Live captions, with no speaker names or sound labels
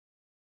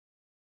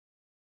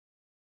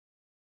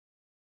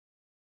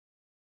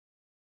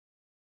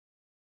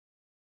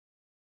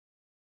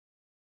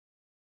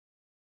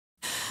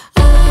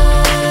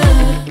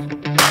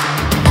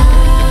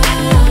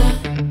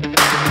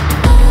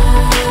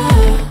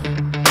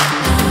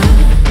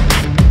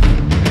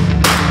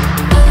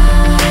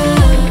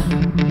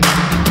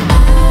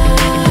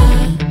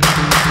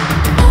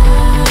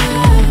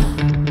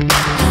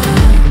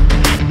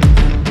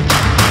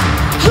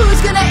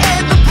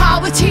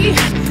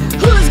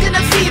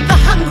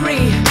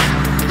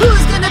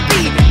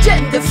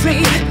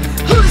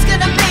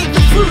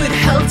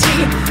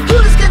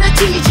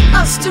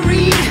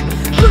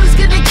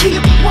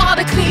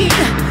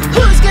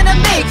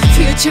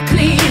future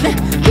clean?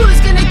 Who's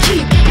gonna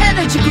keep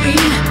energy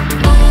green?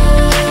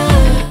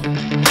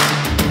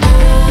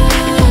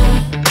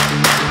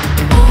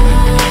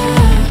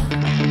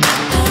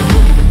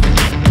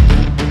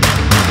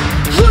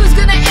 Who's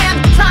gonna end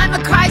the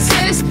climate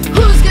crisis?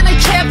 Who's gonna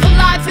care for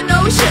life in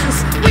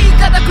oceans? We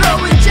gotta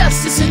grow in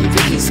justice and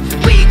peace.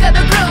 We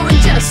gotta grow in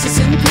justice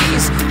and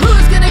peace.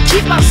 Who's gonna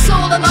keep our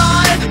soul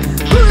alive?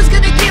 Who's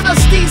gonna give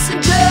us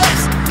decent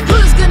jobs?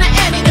 Who's gonna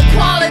end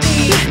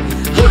inequality?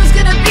 Who's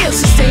gonna build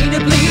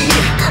sustainably?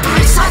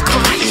 Recycle,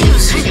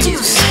 reuse,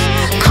 reduce.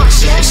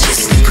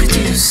 Conscientiously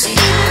produce.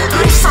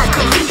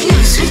 Recycle,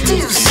 reuse,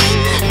 reduce.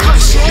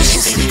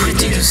 Conscientiously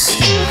produce.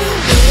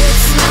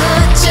 It's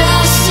not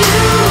just you,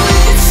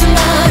 it's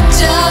not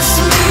just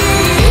me.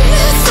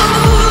 It's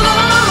all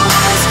of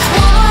us.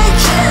 Why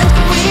can't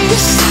we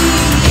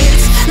see?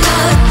 It's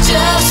not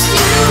just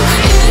you,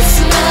 it's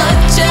not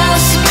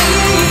just me.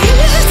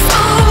 It's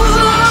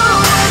all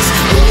of us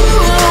who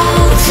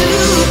want to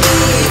be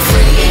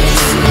free.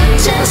 It's not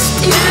just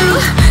you,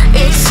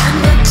 it's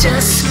not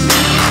just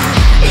me.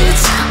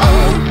 It's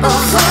all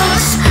of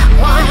us.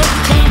 Why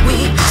can't we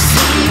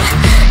see?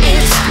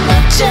 It's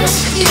not just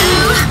you,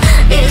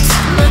 it's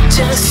not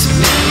just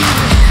me.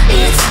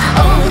 It's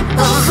all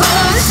of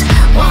us.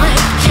 Why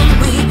can't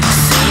we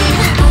see?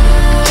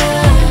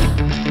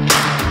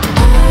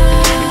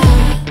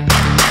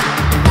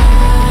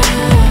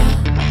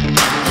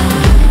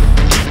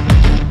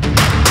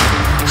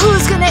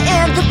 Who's gonna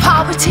end the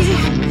poverty?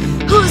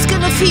 Who's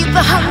gonna feed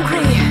the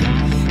hungry?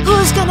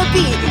 Who's gonna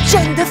be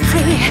gender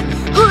free?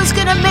 Who's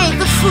gonna make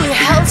the food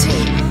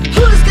healthy?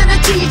 Who's gonna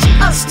teach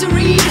us to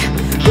read?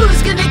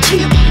 Who's gonna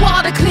keep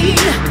water clean?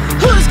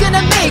 Who's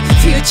gonna make the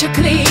future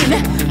clean?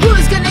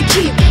 Who's gonna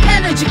keep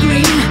energy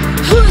green?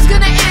 Who's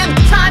gonna end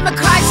the climate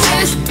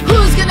crisis?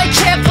 Who's gonna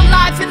care for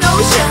life in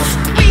oceans?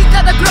 We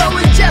gotta grow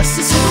in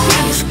justice and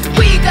peace.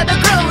 We gotta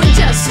grow in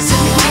justice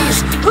and peace.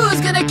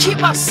 Who's gonna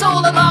keep our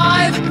soul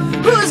alive?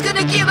 Who's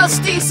gonna give us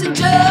decent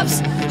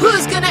jobs?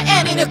 Who's gonna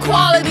end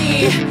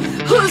inequality?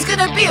 Who's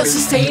gonna build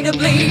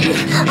sustainably?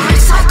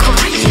 Recycle,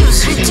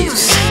 reuse,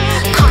 reduce.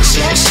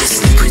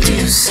 Conscientiously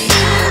produce.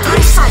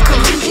 Recycle,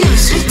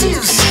 reuse,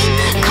 reduce.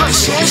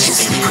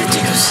 Conscientiously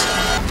produce.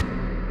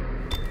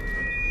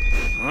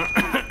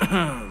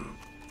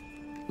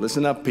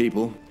 Listen up,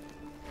 people.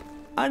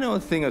 I know a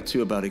thing or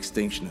two about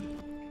extinction.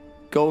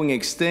 Going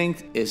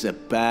extinct is a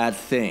bad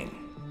thing.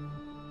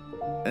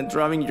 And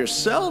driving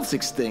yourselves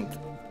extinct,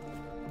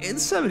 in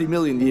 70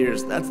 million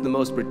years, that's the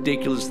most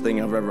ridiculous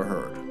thing I've ever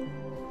heard.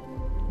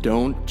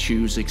 Don't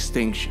choose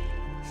extinction.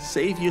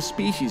 Save your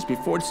species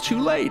before it's too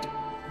late.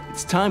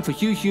 It's time for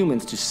you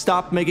humans to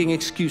stop making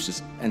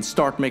excuses and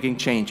start making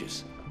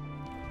changes.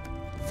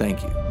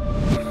 Thank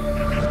you.